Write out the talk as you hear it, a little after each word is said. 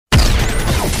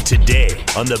today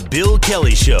on The Bill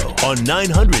Kelly Show on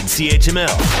 900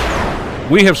 CHML.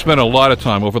 We have spent a lot of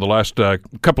time over the last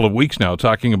couple of weeks now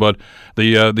talking about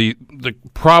the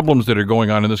problems that are going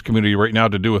on in this community right now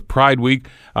to do with Pride Week,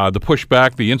 the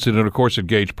pushback, the incident, of course, at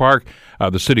Gage Park,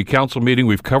 the city council meeting.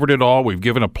 We've covered it all. We've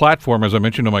given a platform, as I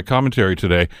mentioned in my commentary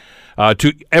today,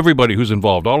 to everybody who's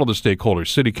involved, all of the stakeholders,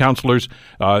 city councilors,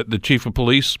 the chief of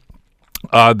police,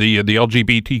 the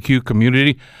LGBTQ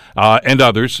community, and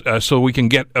others, so we can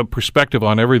get a perspective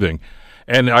on everything.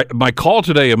 And my call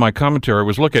today in my commentary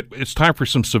was, look, it's time for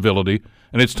some civility,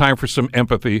 and it's time for some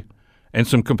empathy and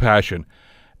some compassion.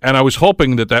 And I was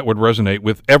hoping that would resonate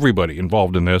with everybody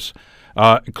involved in this.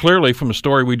 Clearly, from a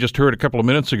story we just heard a couple of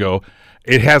minutes ago,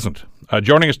 it hasn't.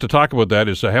 Joining us to talk about that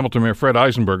is Hamilton Mayor Fred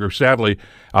Eisenberger, who sadly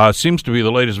seems to be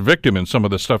the latest victim in some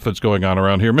of the stuff that's going on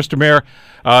around here. Mr. Mayor,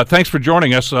 thanks for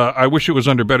joining us. I wish it was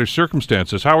under better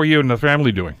circumstances. How are you and the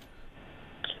family doing?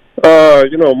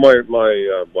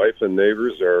 My wife and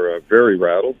neighbors are very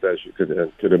rattled, as you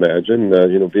could imagine.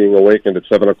 Being awakened at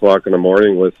 7 o'clock in the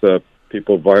morning with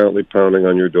people violently pounding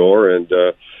on your door and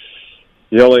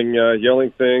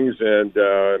yelling things and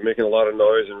making a lot of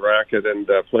noise and racket and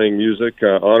playing music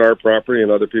on our property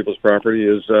and other people's property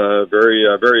is very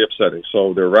upsetting.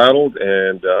 So they're rattled,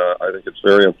 and I think it's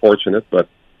very unfortunate. But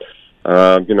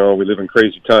we live in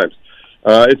crazy times.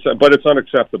 It's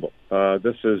unacceptable.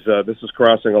 This is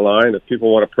crossing a line. If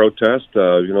people want to protest,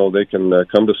 they can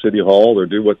come to City Hall or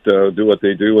do what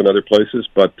they do in other places.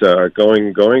 But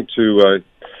going to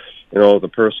the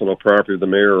personal property of the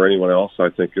mayor or anyone else, I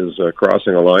think, is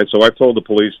crossing a line. So I've told the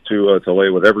police to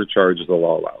lay whatever charges the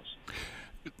law allows.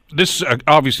 This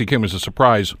obviously came as a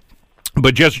surprise.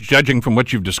 But just judging from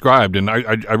what you've described, and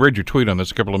I read your tweet on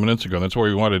this a couple of minutes ago, and that's why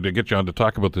we wanted to get you on to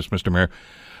talk about this, Mr. Mayor.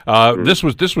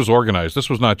 This was organized. This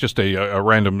was not just a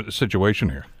random situation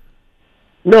here.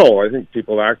 No, I think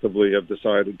people actively have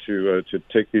decided to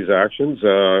take these actions.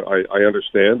 I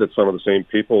understand that some of the same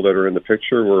people that are in the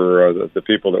picture were the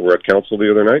people that were at council the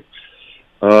other night.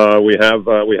 We have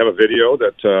a video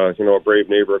that a brave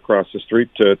neighbor across the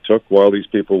street took while these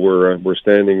people were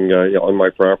standing on my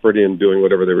property and doing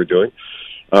whatever they were doing.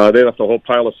 They left a whole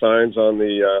pile of signs on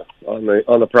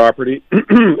the property,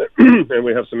 and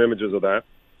we have some images of that.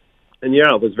 And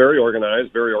yeah, it was very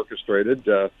organized, very orchestrated,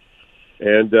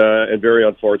 and very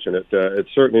unfortunate. It's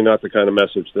certainly not the kind of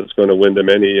message that's going to win them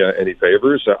any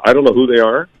favors. I don't know who they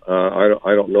are.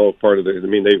 I don't know part of they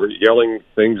were yelling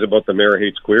things about the mayor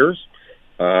hates queers.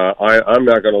 I'm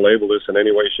not going to label this in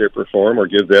any way, shape, or form, or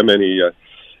give them any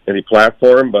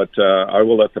platform. But I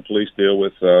will let the police deal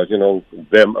with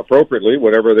them appropriately,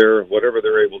 whatever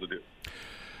they're able to do.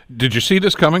 Did you see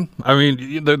this coming? I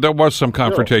mean, there was some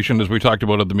confrontation, as we talked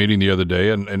about at the meeting the other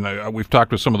day, and we've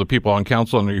talked with some of the people on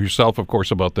council and yourself, of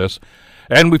course, about this.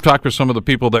 And we've talked with some of the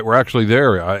people that were actually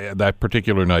there that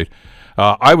particular night.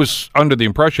 I was under the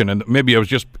impression, and maybe I was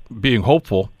just being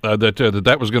hopeful,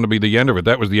 that was going to be the end of it.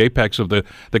 That was the apex of the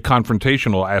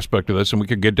confrontational aspect of this, and we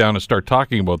could get down and start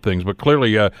talking about things. But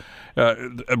clearly,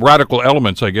 radical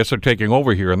elements, I guess, are taking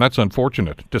over here, and that's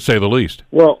unfortunate, to say the least.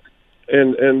 Well,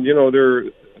 and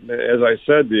they're... As I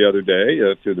said the other day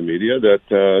to the media, that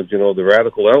the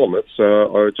radical elements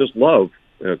are just love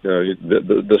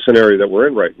the scenario that we're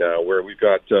in right now, where we've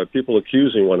got people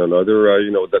accusing one another.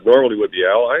 That normally would be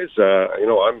allies.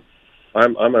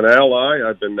 I'm an ally.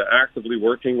 I've been actively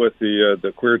working with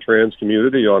the queer trans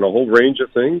community on a whole range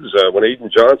of things. When Aidan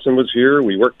Johnson was here,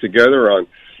 we worked together on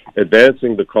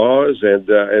advancing the cause,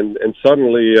 and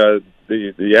suddenly.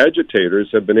 The agitators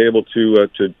have been able to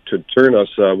turn us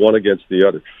one against the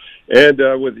other, and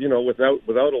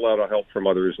without a lot of help from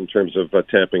others in terms of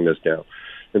tamping this down.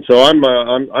 And so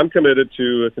I'm committed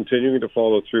to continuing to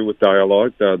follow through with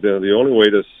dialogue. The only way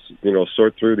to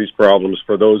sort through these problems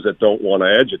for those that don't want to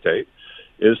agitate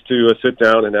is to sit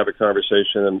down and have a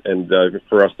conversation, and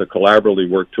for us to collaboratively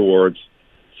work towards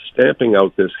stamping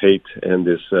out this hate and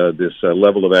this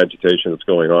level of agitation that's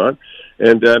going on,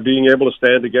 and being able to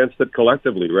stand against it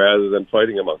collectively rather than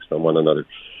fighting amongst one another.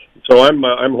 So I'm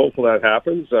hopeful that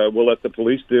happens. We'll let the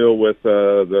police deal with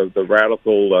the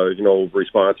radical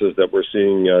responses that we're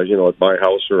seeing at my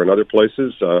house or in other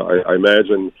places. I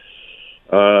imagine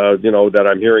that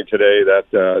I'm hearing today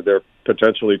that they're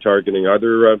potentially targeting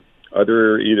other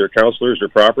either councillors or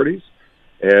properties.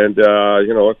 And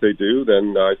if they do,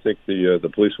 then I think the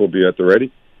police will be at the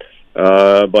ready.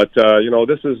 But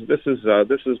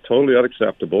this is totally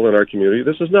unacceptable in our community.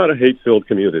 This is not a hate-filled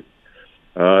community.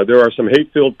 There are some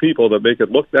hate-filled people that make it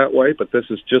look that way, but this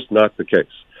is just not the case.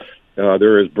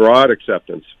 There is broad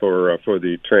acceptance for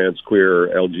the trans, queer,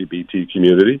 LGBT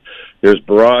community. There's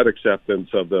broad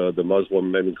acceptance of the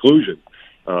Muslim and inclusion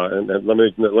and let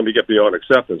me get beyond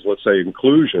acceptance. Let's say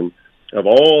inclusion of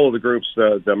all of the groups,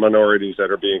 the minorities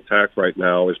that are being attacked right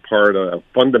now, is part of a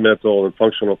fundamental and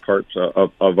functional part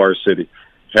of our city.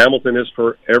 Hamilton is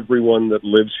for everyone that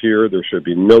lives here. There should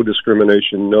be no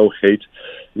discrimination, no hate,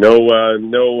 no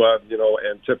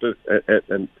antipathy,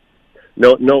 and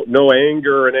no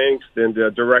anger and angst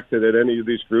and directed at any of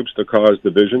these groups to cause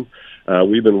division.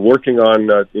 We've been working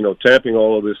on tamping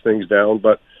all of these things down,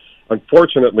 but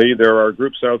unfortunately, there are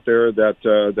groups out there that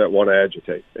want to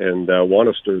agitate and want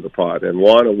to stir the pot and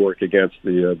want to work against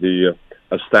the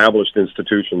established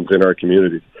institutions in our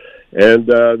communities. And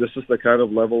this is the kind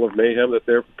of level of mayhem that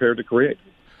they're prepared to create.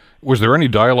 Was there any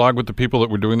dialogue with the people that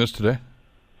were doing this today?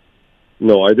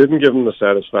 No, I didn't give them the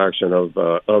satisfaction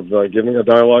of giving a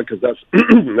dialogue, because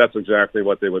that's exactly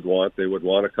what they would want. They would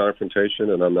want a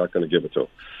confrontation, and I'm not going to give it to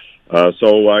them.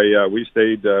 So we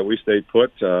stayed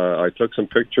put. I took some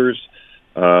pictures.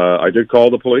 I did call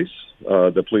the police.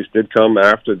 The police did come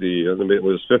after it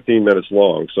was 15 minutes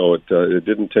long, so it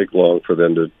didn't take long for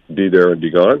them to be there and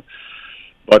be gone.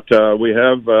 But we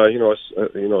have a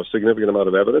significant amount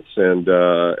of evidence, and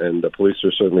the police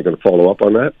are certainly going to follow up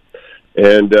on that,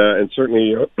 and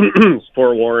certainly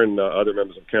forewarn other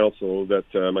members of council that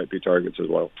might be targets as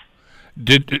well.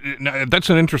 That's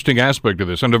an interesting aspect of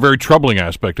this, and a very troubling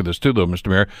aspect of this too, though, Mr.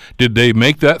 Mayor. Did they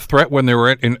make that threat when they were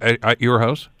at your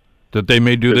house, that they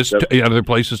may do this at other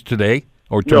places today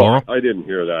or tomorrow? No, I didn't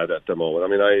hear that at the moment. I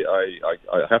mean,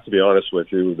 I have to be honest with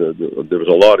you. There was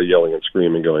a lot of yelling and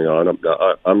screaming going on.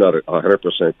 I'm not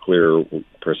 100% clear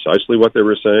precisely what they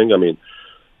were saying. I mean,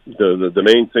 the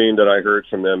main theme that I heard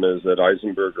from them is that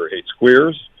Eisenberger hates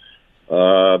queers.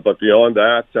 But beyond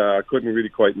that, I couldn't really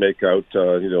quite make out,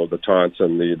 the taunts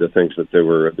and the things that they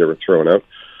were throwing out.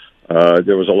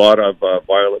 There was a lot of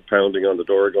violent pounding on the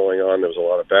door going on. There was a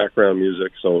lot of background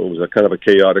music, so it was a kind of a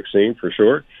chaotic scene for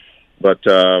sure. But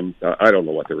I don't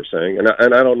know what they were saying, and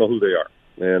I don't know who they are.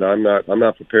 And I'm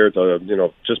not prepared to,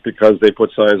 just because they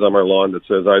put signs on my lawn that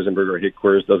says Eisenberger hate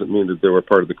queers doesn't mean that they were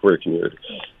part of the queer community.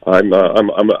 I'm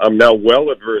now well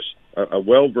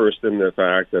versed in the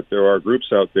fact that there are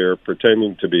groups out there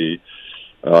pretending to be,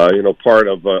 part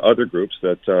of other groups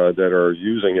that are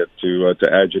using it to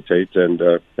agitate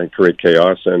and create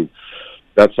chaos, and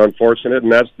that's unfortunate.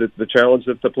 And that's the challenge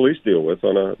that the police deal with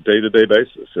on a day-to-day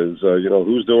basis is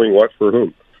who's doing what for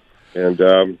whom.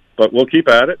 And but we'll keep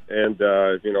at it, and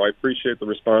I appreciate the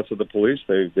response of the police.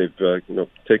 They've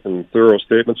taken thorough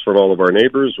statements from all of our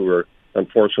neighbors, who are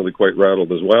unfortunately quite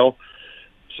rattled as well.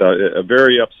 So a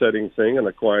very upsetting thing, and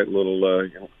a quiet little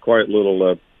court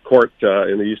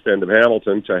in the east end of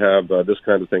Hamilton to have this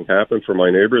kind of thing happen for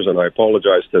my neighbors, and I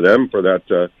apologize to them for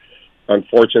that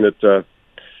unfortunate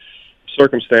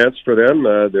circumstance for them.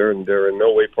 They're in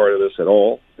no way part of this at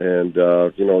all, and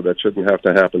that shouldn't have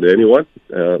to happen to anyone,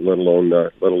 let alone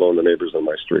the neighbors on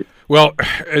my street. Well,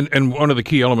 and one of the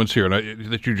key elements here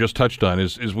that you just touched on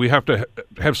is we have to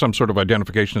have some sort of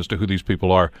identification as to who these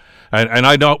people are, and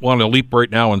I don't want to leap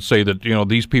right now and say that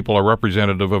these people are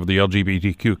representative of the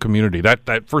LGBTQ community.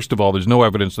 That first of all, there's no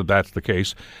evidence that that's the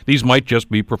case. These might just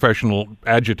be professional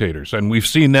agitators, and we've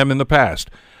seen them in the past.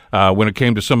 When it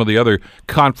came to some of the other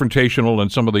confrontational and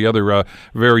some of the other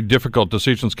very difficult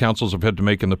decisions councils have had to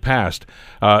make in the past.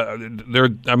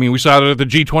 We saw it at the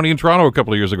G20 in Toronto a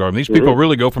couple of years ago. I mean, these people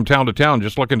really go from town to town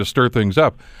just looking to stir things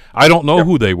up. I don't know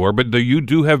who they were, but you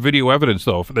do have video evidence,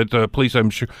 though, that the police, I'm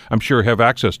sure, have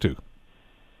access to.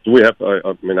 We have.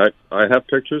 I have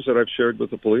pictures that I've shared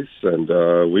with the police, and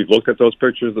we've looked at those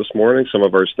pictures this morning. Some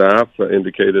of our staff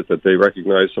indicated that they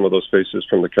recognized some of those faces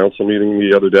from the council meeting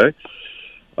the other day.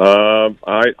 I'm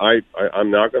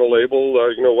not going to label,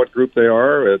 what group they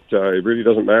are. It really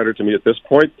doesn't matter to me at this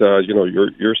point.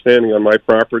 You're standing on my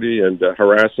property and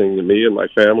harassing me and my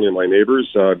family and my neighbors.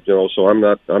 So I'm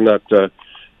not.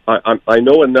 I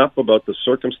know enough about the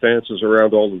circumstances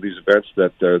around all of these events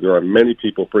that there are many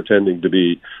people pretending to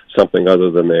be something other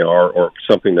than they are, or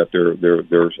something that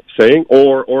they're saying,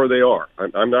 or they are.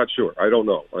 I'm not sure. I don't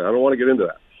know. I don't want to get into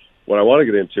that. What I want to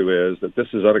get into is that this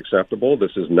is unacceptable.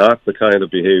 This is not the kind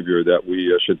of behavior that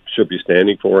we should be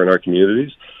standing for in our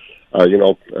communities.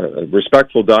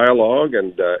 Respectful dialogue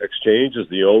and exchange is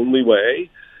the only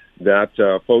way that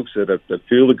folks that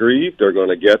feel aggrieved are going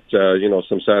to get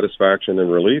some satisfaction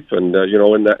and relief, and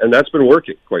that's been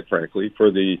working, quite frankly,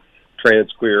 for the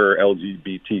trans, queer,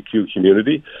 LGBTQ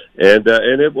community, and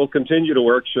it will continue to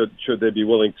work should they be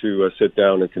willing to sit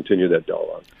down and continue that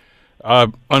dialogue.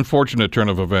 Unfortunate turn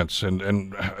of events, and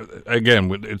again,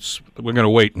 we're going to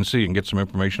wait and see and get some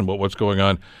information about what's going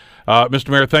on. Mr.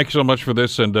 Mayor, thank you so much for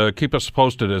this, and keep us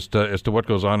posted as to what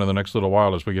goes on in the next little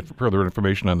while as we get further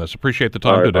information on this. Appreciate the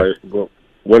time today. Well,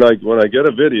 when I get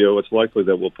a video, it's likely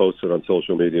that we'll post it on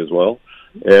social media as well.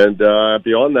 And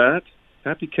beyond that,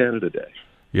 happy Canada Day.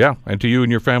 Yeah, and to you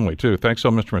and your family, too. Thanks so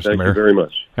much, Mr. Mayor. Thank you very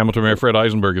much. Hamilton Mayor Fred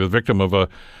Eisenberger, the victim of a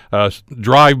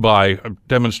drive-by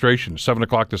demonstration, 7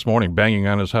 o'clock this morning, banging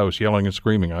on his house, yelling and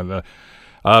screaming.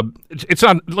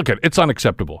 It's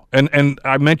unacceptable. And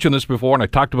I mentioned this before, and I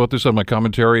talked about this on my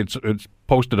commentary. It's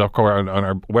posted up on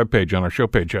our webpage, on our show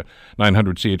page,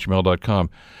 900chml.com.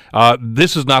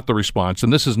 This is not the response,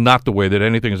 and this is not the way that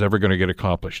anything is ever going to get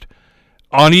accomplished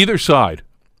on either side.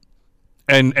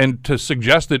 And to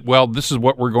suggest that, well, this is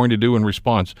what we're going to do in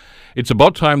response, it's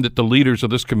about time that the leaders of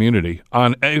this community,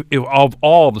 of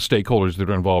all the stakeholders that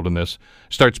are involved in this,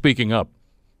 start speaking up.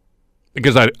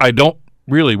 Because I don't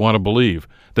really want to believe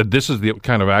that this is the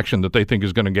kind of action that they think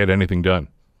is going to get anything done.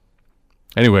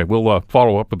 Anyway, we'll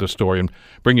follow up with this story and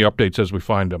bring you updates as we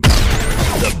find them.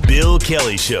 The Bill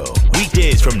Kelly Show,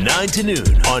 weekdays from 9 to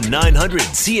noon on 900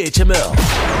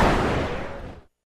 CHML.